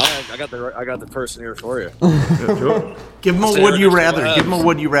 I got the person here for you. Give him a would you rather. Give him a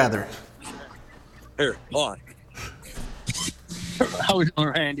would you rather. Here, hold on. How we doing,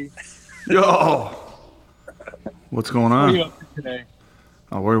 Randy? Yo, what's going What are on? you up to today?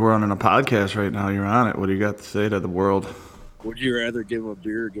 Oh, we're running a podcast right now. You're on it. What do you got to say to the world? Would you rather give up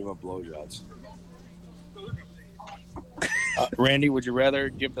beer or give up blowjobs? Randy, would you rather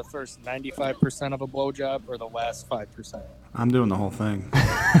give the first 95% of a blowjob or the last 5%? I'm doing the whole thing.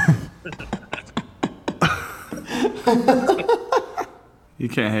 You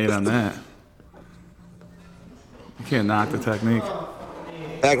can't hate on that. You can't knock the technique.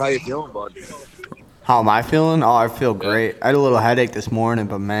 Heck, how you feeling, bud? How am I feeling? Oh, I feel great. I had a little headache this morning,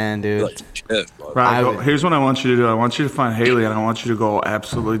 but man, dude. Right, here's what I want you to do. I want you to find Haley, and I want you to go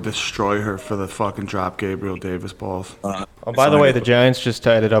absolutely destroy her for the fucking drop Gabriel Davis balls. Oh, by the way, the Giants just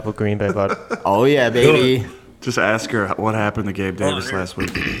tied it up with Green Bay, bud. Oh, yeah, baby. Just ask her what happened to Gabe Davis last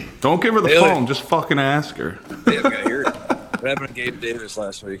week. Don't give her the phone. Just fucking ask her. Hey, I gotta hear it. What happened to Gabe Davis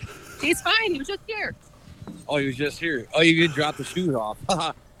last week? He's fine. He was just here. Oh, he was just here. Oh, you did drop the shoes off.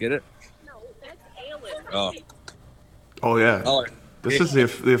 Get it? No, that's Alan. Oh. Oh, yeah. Oh, This is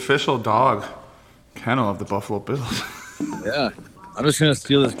the official dog kennel of the Buffalo Bills. Yeah. I'm just going to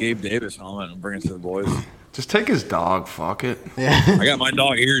steal this Gabe Davis helmet and bring it to the boys. Just take his dog. Fuck it. Yeah. I got my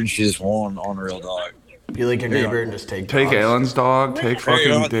dog here, and she's one unreal dog. Be like your neighbor and just take dogs. Alan's dog. Take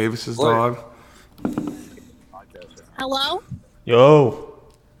fucking Davis's dog. Hello? Yo.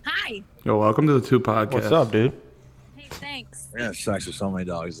 Hi. Yo, welcome to the 2 podcast. What's up, dude? Hey, thanks. We're going to sex with so many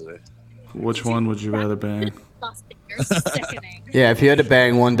dogs today. Which one would you rather bang? You're sickening. Yeah, if you had to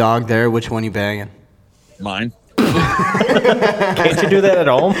bang one dog there, which one you banging? Mine. Can't you do that at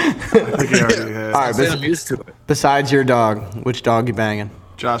home? I think he already has. All right, I'm used to it. besides your dog, which dog you banging?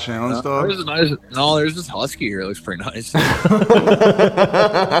 Josh Allen's dog? There's this husky here. It looks pretty nice.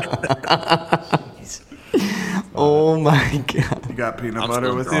 Oh, my God. You got peanut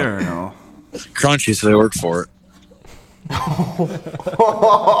butter with you or no? It's crunchy, so they work for it.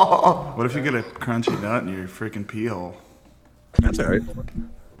 What if you get a crunchy nut in your freaking pee hole? That's all right.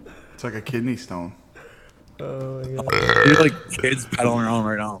 It's like a kidney stone. There's like kids pedaling around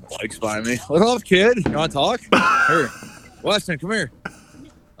right now on bikes by me. Look up, kid. You want to talk? Here. Weston, come here.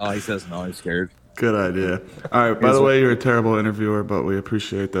 Oh, he says no. He's scared. Good idea. All right. By the way, you're a terrible interviewer, but we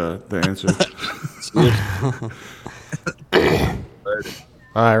appreciate the answer.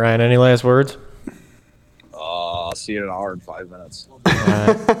 All right, Ryan, any last words? I'll see you in an hour and 5 minutes. All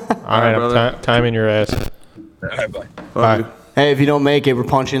right, I'm timing your ass. All right, bye. Bye. Hey, if you don't make it, we're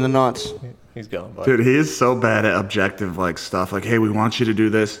punching in the nuts. He's gone, buddy. Dude, he is so bad at objective like stuff. Like, hey, we want you to do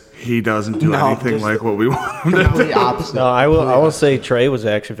this. He doesn't do anything like what we want him to do. The opposite. No, I will say Trey was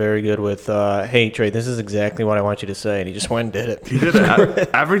actually very good with, hey, Trey, this is exactly what I want you to say. And he just went and did it. He did it.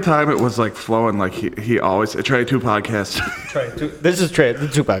 Every time it was like flowing, like he always, Trey, 2 podcasts. This is Trey,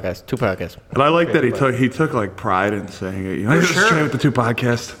 2 podcasts, 2 podcasts. And I like that he took like pride in saying it. You know, this is Trey with the 2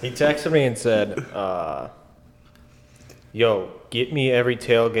 podcasts. He texted me and said, yo, get me every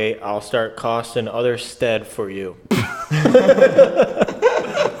tailgate. I'll start costing other stead for you.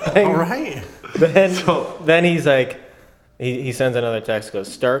 All right. Then he's like, he sends another text, goes,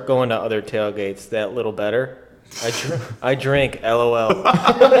 start going to other tailgates, that little better. I drink, LOL.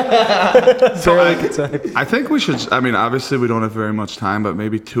 So I think we should, I mean, obviously we don't have very much time, but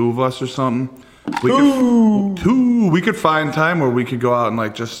maybe 2 of us or something. We could find time where we could go out and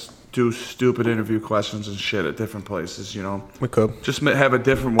like just do stupid interview questions and shit at different places, you know? We could. Just have a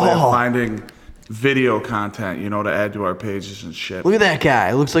different way of finding video content, you know, to add to our pages and shit. Look at that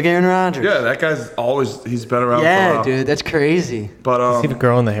guy. It looks like Aaron Rodgers. Yeah, that guy's he's been around for a while. Yeah, dude, that's crazy. But He's even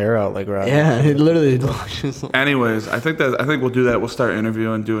growing the hair out like Rodgers. Yeah, it literally. anyways, I think we'll do that. We'll start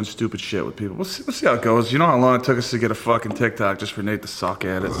interviewing, doing stupid shit with people. We'll see how it goes. You know how long it took us to get a fucking TikTok just for Nate to suck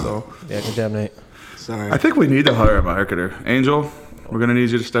at it, so. Yeah, good job, Nate. Sorry. I think we need to hire a marketer. Angel, we're going to need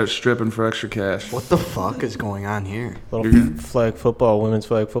you to start stripping for extra cash. What the fuck is going on here? Little flag football, women's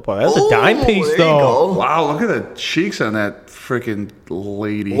flag football. That's a dime piece, though. Wow, look at the cheeks on that freaking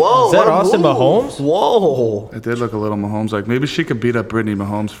lady. Whoa, is that Austin Mahomes? Whoa. It did look a little Mahomes like. Maybe she could beat up Brittany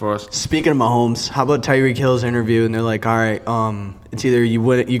Mahomes for us. Speaking of Mahomes, how about Tyreek Hill's interview? And they're like, all right, it's either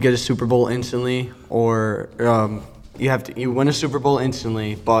you get a Super Bowl instantly, or you win a Super Bowl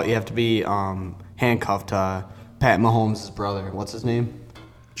instantly, but you have to be handcuffed to Pat Mahomes' brother. What's his name?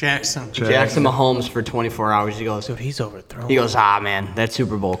 Jackson Mahomes for 24 hours. He goes, dude, he's overthrown. He goes, man, that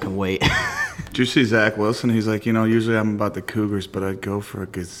Super Bowl can wait. Did you see Zach Wilson? He's like, usually I'm about the Cougars, but I'd go for a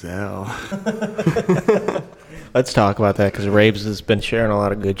gazelle. Let's talk about that because Rabes has been sharing a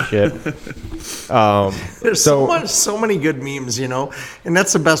lot of good shit. There's so many good memes, you know, and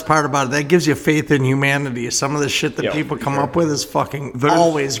that's the best part about it. That gives you faith in humanity. Some of the shit that people come up with is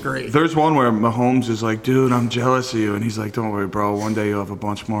always great. There's one where Mahomes is like, dude, I'm jealous of you. And he's like, don't worry, bro. One day you'll have a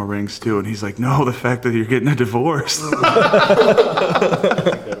bunch more rings, too. And he's like, no, the fact that you're getting a divorce.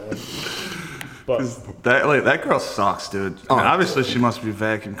 That girl sucks, dude. I mean, obviously, she must be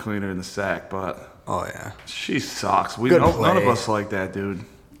vacuum cleaner in the sack, but... Oh, yeah. She sucks. None of us like that, dude.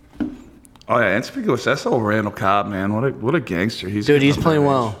 Oh, yeah, and speaking of which, that's old Randall Cobb, man. What a gangster. He's playing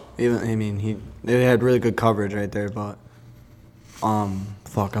well. They had really good coverage right there, but...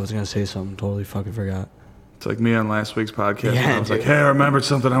 Fuck, I was going to say something. Totally fucking forgot. It's like me on last week's podcast. Yeah, I was like, hey, I remembered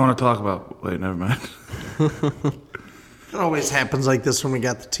something I want to talk about. Wait, never mind. It always happens like this when we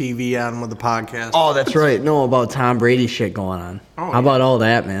got the TV on with the podcast. Oh, that's right. No, about Tom Brady shit going on. How about all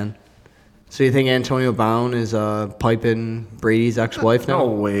that, man? So you think Antonio Brown is piping Brady's ex-wife now? No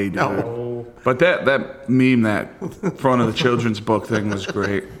way, dude. No. But that meme, that front of the children's book thing was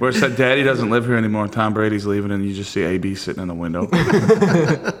great. Where it said, Daddy doesn't live here anymore, Tom Brady's leaving, and you just see AB sitting in the window.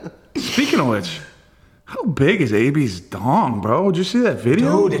 Speaking of which, how big is AB's dong, bro? Did you see that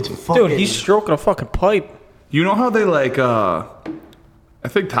video? Dude, it's fucking... Dude, he's stroking a fucking pipe. You know how they I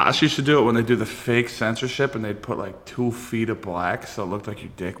think Tosh used to do it when they do the fake censorship and they'd put like 2 feet of black so it looked like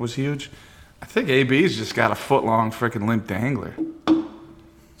your dick was huge? I think AB's just got a foot-long freaking limp dangler.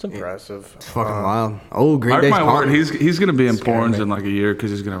 It's impressive. It's fucking wild. Oh, Green Mark Day's my word, pumping. he's going to be in porns in like a year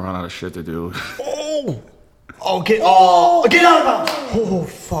because he's going to run out of shit to do. Get out of bounds. Oh,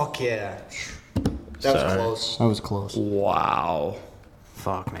 fuck yeah. That was close. That was close. Wow.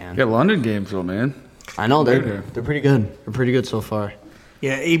 Fuck, man. Yeah, London games though, man. I know, they're pretty good. They're pretty good so far.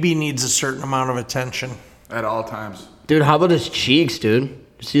 Yeah, AB needs a certain amount of attention. At all times. Dude, how about his cheeks, dude?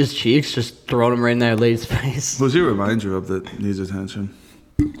 You see his cheeks? Just throwing them right in that lady's face. Who's he remind you of that needs attention?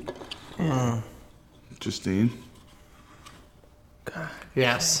 Justine?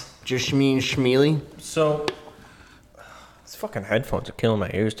 Yes. Jasmine Schmeely? So, these fucking headphones are killing my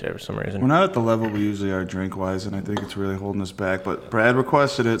ears today for some reason. We're not at the level we usually are drink-wise, and I think it's really holding us back. But Brad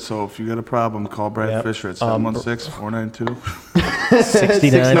requested it, so if you got a problem, call Brad Fisher at 716-492.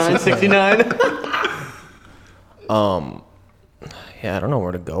 69. Yeah, I don't know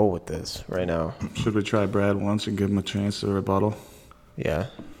where to go with this right now. Should we try Brad once and give him a chance to rebuttal? Yeah.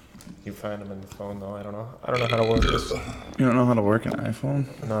 You find him in the phone, though. I don't know how to work this. You don't know how to work an iPhone?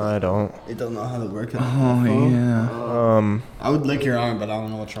 No, I don't. You don't know how to work it. Oh, yeah. I would lick your arm, but I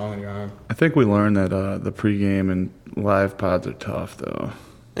don't know what's wrong with your arm. I think we learned that the pregame and live pods are tough, though.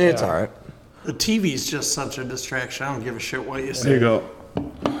 It's all right. The TV's just such a distraction. I don't give a shit what you say. There you go.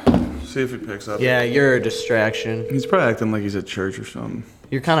 See if he picks up. Yeah, you're a distraction. He's probably acting like he's at church or something.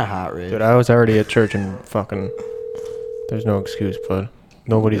 You're kind of hot, Ray. Dude, I was already at church and fucking. There's no excuse, bud.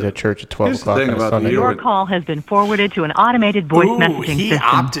 Nobody's at church at 12 o'clock on a Sunday. Your call has been forwarded to an automated voice messaging he system.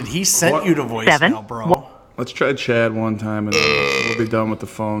 opted. He sent you to voicemail, bro. Let's try Chad one time and then we'll be done with the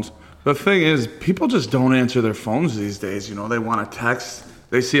phones. The thing is, people just don't answer their phones these days. You know, they want to text.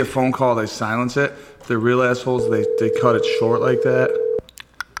 They see a phone call, they silence it. If they're real assholes, they cut it short like that.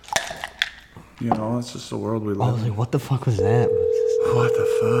 You know, it's just the world we live in. I was like, what the fuck was that? What the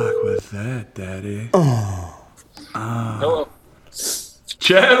fuck was that, Daddy? Hello.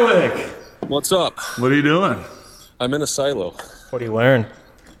 Chadwick! What's up? What are you doing? I'm in a silo. What are you wearing?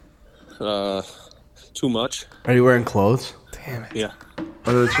 Too much. Are you wearing clothes? Damn it. Yeah.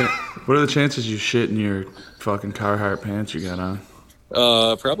 What are the chances you shit in your fucking Carhartt pants you got on?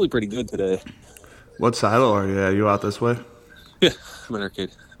 Probably pretty good today. What silo are you at? You out this way? Yeah, I'm in Arcade.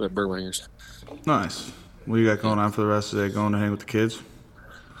 I'm at Burwangers. Nice. What you got going on for the rest of the day? Going to hang with the kids?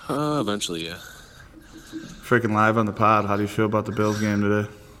 Eventually, yeah. Freaking live on the pod. How do you feel about the Bills game today?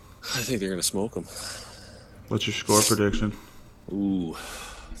 I think they're gonna smoke them. What's your score prediction? Ooh,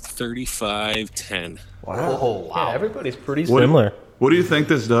 35-10. Wow. Oh, wow. Yeah, everybody's pretty similar. What do you think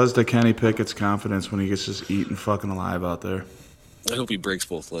this does to Kenny Pickett's confidence when he gets just eaten fucking alive out there? I hope he breaks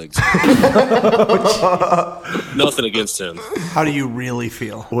both legs. Nothing against him. How do you really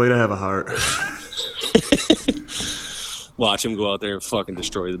feel? Way to have a heart. Watch him go out there and fucking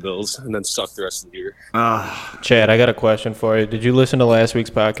destroy the Bills and then suck the rest of the year. Chad, I got a question for you. Did you listen to last week's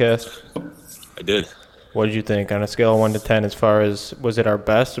podcast? I did. What did you think on a scale of 1 to 10 as far as was it our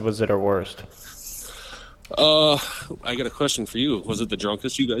best or was it our worst? I got a question for you. Was it the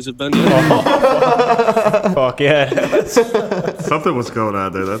drunkest you guys have been yet? Fuck yeah. Something was going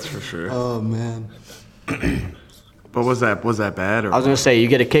on there, that's for sure. Oh, man. But was that bad? Or I was going to say, you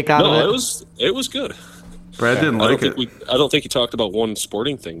get a kick out of it? No, it was good. Brad didn't like it. I don't think he talked about one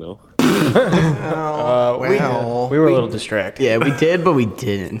sporting thing, though. We were a little distracted. Yeah, we did, but we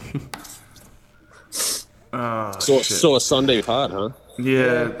didn't. So a Sunday pod, huh?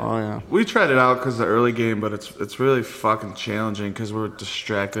 Yeah. Oh, yeah. We tried it out because the early game, but it's really fucking challenging because we're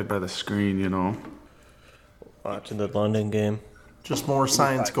distracted by the screen, you know. Watching the London game. Just more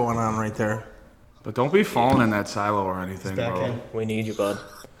science going on right there. But don't be falling in that silo or anything, bro. We need you, bud.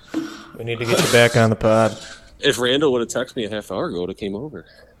 We need to get you back on the pod. If Randall would have texted me a half hour ago, I would have came over.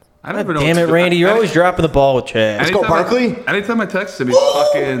 I never know. Damn it, Randy! You're always dropping the ball with Chad. Let's go, Barkley. Anytime I text him,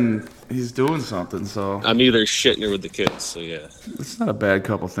 he's doing something. So I'm either shitting or with the kids. So yeah, it's not a bad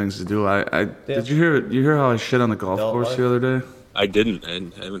couple things to do. Did you hear how I shit on the golf course the other day? I didn't. I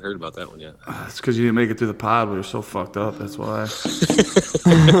haven't heard about that one yet. It's because you didn't make it through the pod. We were so fucked up. That's why.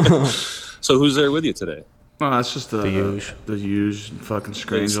 So who's there with you today? No, that's just the huge fucking Scrangels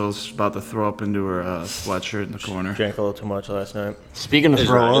Scrangels about to throw up into her sweatshirt in the corner. Drank a little too much last night. Speaking of Is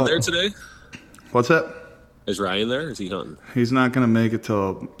throw Ryan up, there today? What's that? Is Ryan there? Is he hunting? He's not gonna make it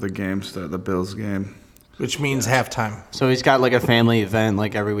till the game start, the Bills game. Which means halftime. so he's got like a family event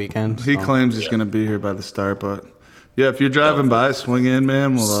like every weekend. He so. claims he's gonna be here by the start, but yeah, if you're driving by, swing in,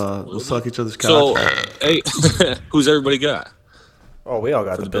 man. We'll suck each other's So, cocks. hey, who's everybody got? Oh, we all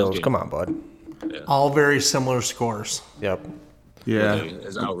got the Bills Bills. game. Come on, bud. All very similar scores. Yep. Yeah.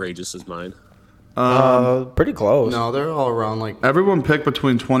 As outrageous as mine. Pretty close. No, they're all around like. Everyone picked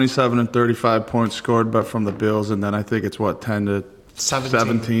between 27 and 35 points scored, but from the Bills, and then I think it's 10 to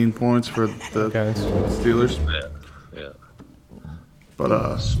 17 points for the Steelers. Yeah. But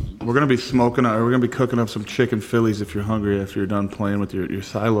we're gonna be we're gonna be cooking up some chicken Phillies if you're hungry after you're done playing with your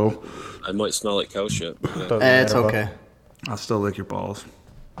silo. I might smell like cow shit. Yeah. It's okay. I'll still lick your balls.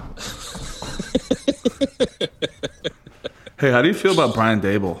 Hey, how do you feel about Brian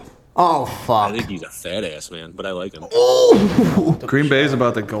Dable? Oh fuck! I think he's a fat ass man, but I like him. Green Bay's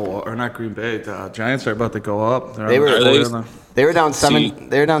about to go up, or not Green Bay. The Giants are about to go up. They were down See-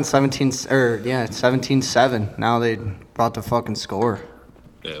 17-7. Now they brought the fucking score.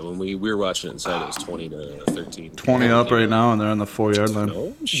 Yeah, when we were watching it inside, it was 20-13. 20 up right now, and they're on the 4-yard line.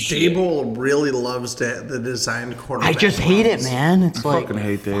 Oh, shit. Dable really loves the designed quarterback. I just hate it, man. It's I like fucking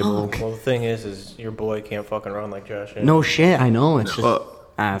hate Dable. Well, the thing is your boy can't fucking run like Josh Allen. no shit. I know. It's just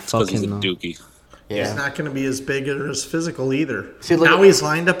Because fuck he's a him. though. dookie. He's Yeah. not going to be as big or as physical either. See, look now at- he's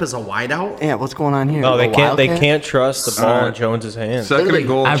lined up as a wideout. Yeah. What's going on here? No, they A can't. They Wildcat? can't trust the ball Alright. in Jones's hands. Second and Literally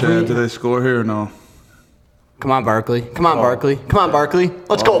goal, every- Chad. Did they score here or no? Come on, Barkley. Come on, Barkley. Come on, Barkley.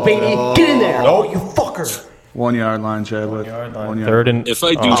 Let's go, baby. Get in there. Oh, you fucker! 1 yard line, Chadwick. 1 yard line. 1 yard. Third and If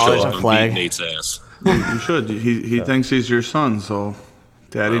I do there's show a up, I'm flag. beating Nate's ass. You should. He thinks he's your son, so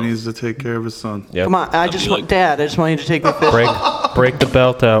Daddy needs to take care of his son. Yep. Come on, Dad, I just want you to take me fishing. Break the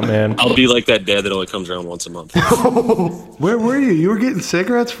belt out, man. I'll be like that dad that only comes around once a month. Where were you? You were getting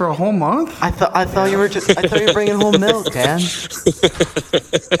cigarettes for a whole month? I thought you were bringing home milk, Dad.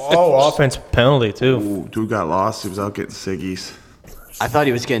 Oh, offensive penalty too. Ooh, dude got lost. He was out getting ciggies. I thought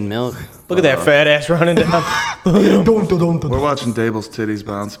he was getting milk. Look at that fat ass running down. We're watching Dable's titties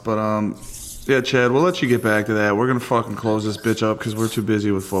bounce, but yeah, Chad, we'll let you get back to that. We're gonna fucking close this bitch up because we're too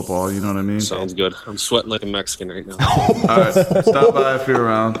busy with football. You know what I mean? Sounds good. I'm sweating like a Mexican right now. All right, stop by if you're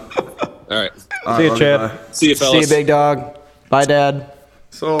around. All right. See you, Chad. Bye. See you, fellas. See you, big dog. Bye, Dad.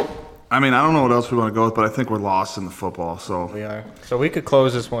 So, I mean, I don't know what else we want to go with, but I think we're lost in the football. So We are. So we could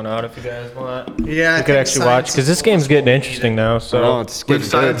close this one out if you guys want. Yeah, We could actually watch because this game's getting interesting now. So Oh, it's we've getting good.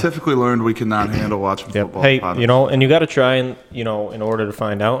 scientifically learned we cannot handle watching football. Hey, and you got to try and in order to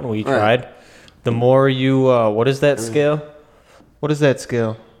find out. And we Right. tried. The more you, what is that scale? What is that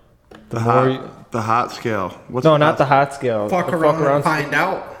scale? the more hot scale. What's No, not the hot scale. Fuck The around and find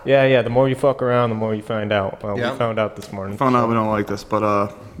out. Yeah. The more you fuck around, the more you find out. Well, Yeah. we found out this morning. Found out we don't like this, but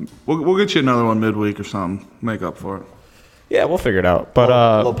we'll get you another one midweek or something. Make up for it. Yeah, we'll figure it out. But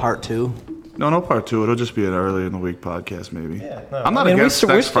little part 2. No part 2. It'll just be an early in the week podcast, maybe. Yeah, no, I'm not I mean, against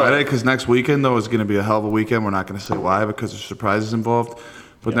we're next still- Friday because next weekend though is going to be a hell of a weekend. We're not going to say why because there's surprises involved,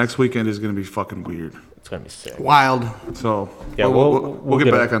 but next weekend is going to be fucking weird. it's gonna be sick. Wild. So Yeah, we'll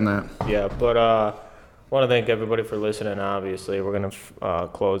get back on that. Yeah, but want to thank everybody for listening. Obviously, we're gonna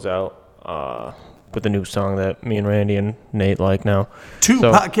close out with a new song that me and Randy and Nate like now.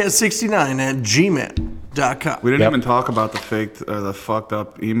 Podcast69@gmail.com. We didn't Yep. even talk about the fucked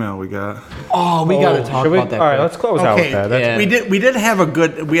up email we got. Oh, we got to talk Should we? about that. All right, quick. let's close out with Okay, that. That's, Yeah. we did have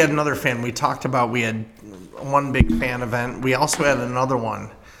we had another fan. We talked about we had one big fan event. We also had another one.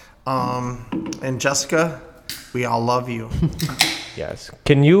 And Jessica, we all love you. Yes.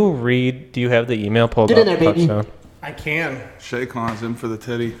 Can you read? Do you have the email pulled Get up? in there, baby. Touchdown? I can. Shay Collins in for the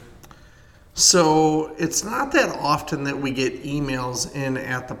titty. So it's not that often that we get emails in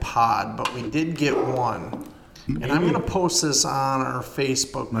at the pod, but we did get one. And I'm going to post this on our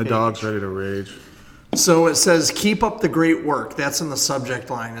Facebook My page. dog's ready to rage. So it says, keep up the great work. That's in the subject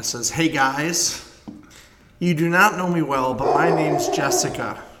line. It says, hey guys, you do not know me well, but my name's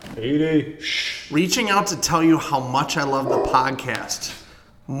Jessica. Reaching out to tell you how much I love the podcast.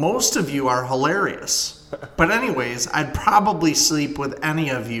 Most of you are hilarious. But anyways, I'd probably sleep with any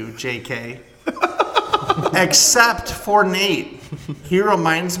of you, JK. Except for Nate. He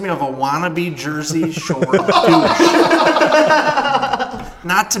reminds me of a wannabe Jersey Shore douche.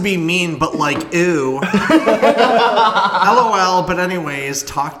 Not to be mean, but like, ew. LOL, but anyways,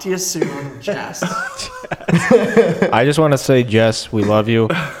 talk to you soon, Jess. I just want to say, Jess, we love you.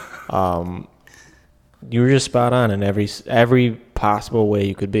 You were just spot on in every possible way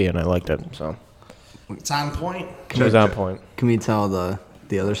you could be, and I liked it. So It's on point. it was on point. Can we tell the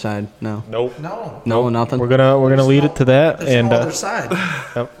other side? No. Nope. No. Nothing. We're gonna lead it to that, There's and no other side.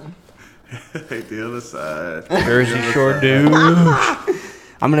 yep. Hey, the other side. Jersey Shore dude.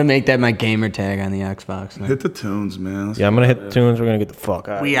 I'm gonna make that my gamer tag on the Xbox. Hit the tunes, man. Let's Yeah, I'm go. gonna hit the tunes. We're gonna get the fuck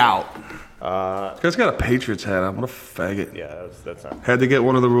out. We out. This guy's got a Patriots hat on. What a faggot. Yeah, that's not. Had to get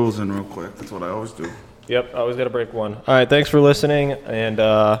one of the rules in real quick. That's what I always do. Yep, always gotta break one. All right, thanks for listening, and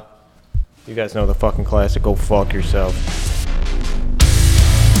you guys know the fucking classic. Go fuck yourself.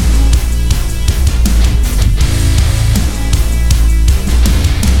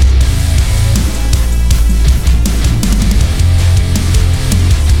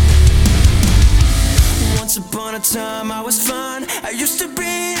 Once upon a time I was fine. I used to be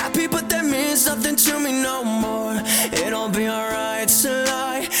happy, but that means nothing to me no more. It'll be alright to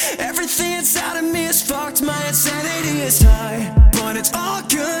lie. Everything inside of me is fucked. My insanity is high, but it's all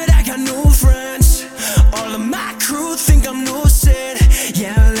good.